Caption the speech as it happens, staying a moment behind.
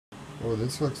Oh,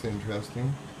 this looks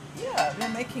interesting. Yeah, we're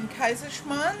making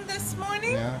Kaiserschmarrn this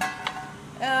morning. Yeah.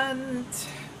 And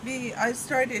I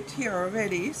started here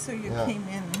already, so you came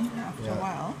in after a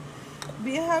while.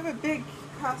 We have a big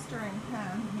cast iron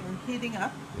pan here heating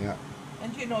up. Yeah.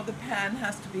 And you know the pan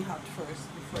has to be hot first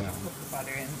before you put the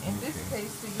butter in. In this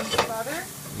case we use butter.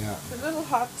 Yeah. It's a little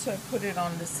hot, so I put it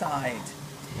on the side.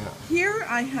 Yeah. Here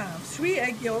I have 3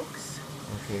 egg yolks.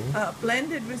 Okay.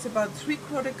 Blended with about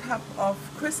 3/4 cup of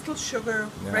crystal sugar,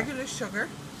 regular sugar,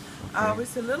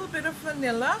 with a little bit of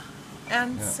vanilla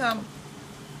and some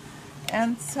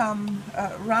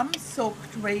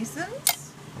rum-soaked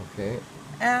raisins. Okay.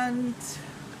 And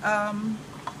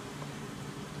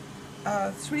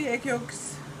 3 egg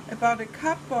yolks, about a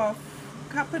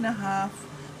cup and a half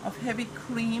of heavy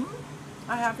cream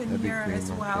I have in here as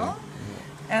well.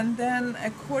 Yeah. And then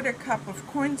a 1/4 cup of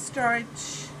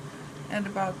cornstarch and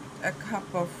about a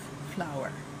cup of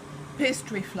flour,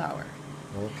 pastry flour.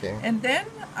 Okay. And then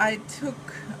I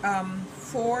took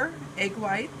 4 egg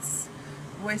whites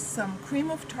with some cream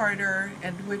of tartar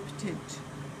and whipped it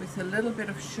with a little bit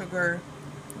of sugar,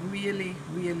 really,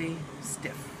 really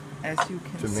stiff, as you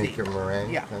can see. To make a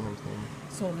meringue kind of thing.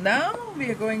 So now we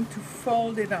are going to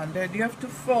fold it under. You have to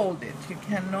fold it. You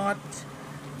cannot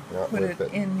put it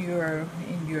in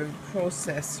your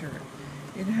processor.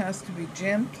 It has to be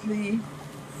gently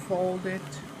folded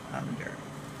under.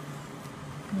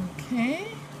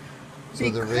 Okay. So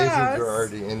the raisins are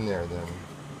already in there then?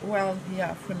 Well,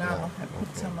 yeah, for now. I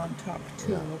put some on top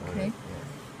too, okay?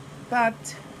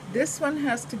 But this one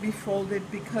has to be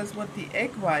folded because what the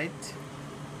egg white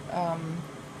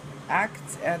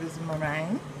acts as a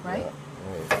meringue, right?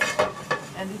 Yeah,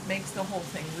 and it makes the whole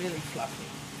thing really fluffy.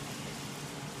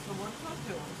 So what we'll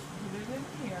do is put it in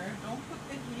here. Don't put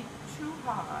the heat too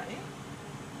high.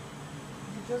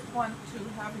 You just want to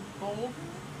have it golden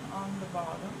on the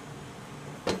bottom.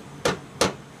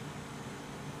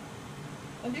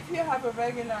 And if you have a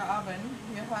regular oven,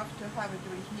 you have to have it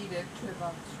reheated to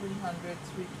about 300,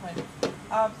 320,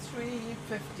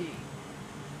 350,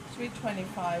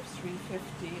 325,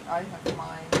 350. I have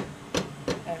mine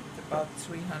at about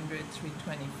 300,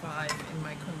 325 in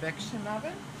my convection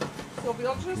oven. So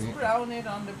we'll just brown it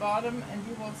on the bottom, and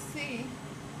you will see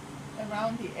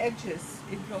around the edges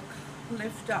it will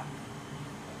lift up.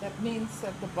 That means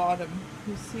at the bottom,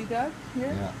 you see that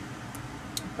here? Yeah.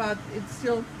 But it's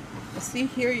still, see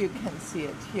here, you can see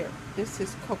it here. This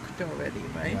is cooked already,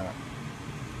 right? Yeah.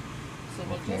 So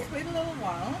we'll just wait a little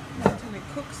while until it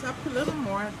cooks up a little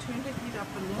more. Turn the heat up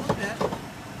a little bit,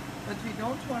 but we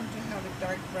don't want to have it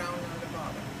dark brown on the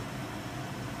bottom.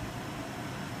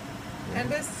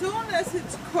 And as soon as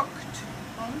it's cooked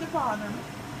on the bottom,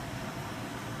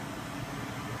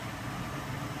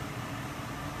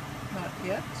 not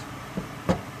yet.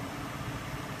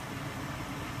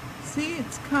 See,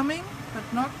 it's coming, but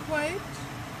not quite.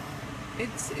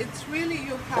 It's really,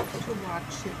 you have to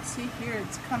watch it. See here,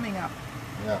 it's coming up.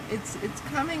 Yeah. It's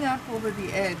coming up over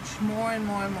the edge more and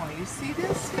more and more. You see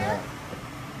this here?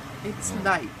 Yeah. It's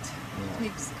light. It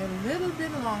takes a little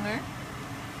bit longer,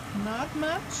 not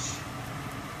much.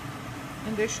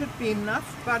 And there should be enough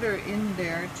butter in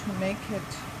there to make it,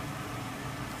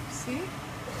 see?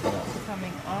 It's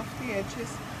coming off the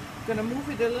edges. I'm gonna move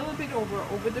it a little bit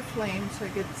over the flame so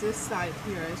it gets this side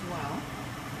here as well.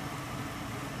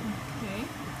 Okay.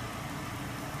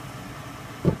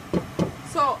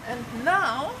 So, and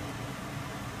now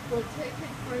we'll take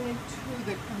it, bring it to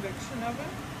the convection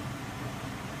oven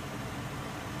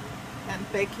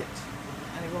and bake it,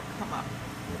 and it will come up.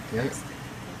 Okay.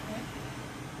 Okay.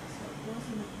 So it goes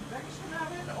in the convection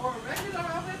oven or a regular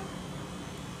oven.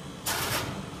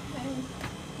 Okay.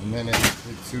 And then it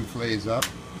souffles up.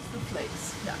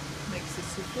 Souffles, yeah, makes a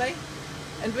souffle.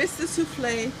 And with the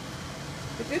souffle,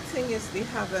 the good thing is we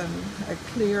have a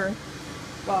clear,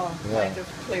 well, kind of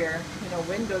clear,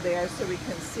 window there, so we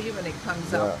can see when it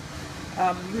comes up.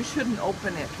 You shouldn't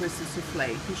open it with the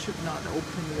souffle. You should not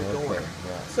open your door.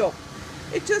 So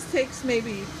it just takes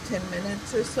maybe 10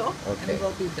 minutes or so, and it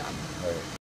will be done.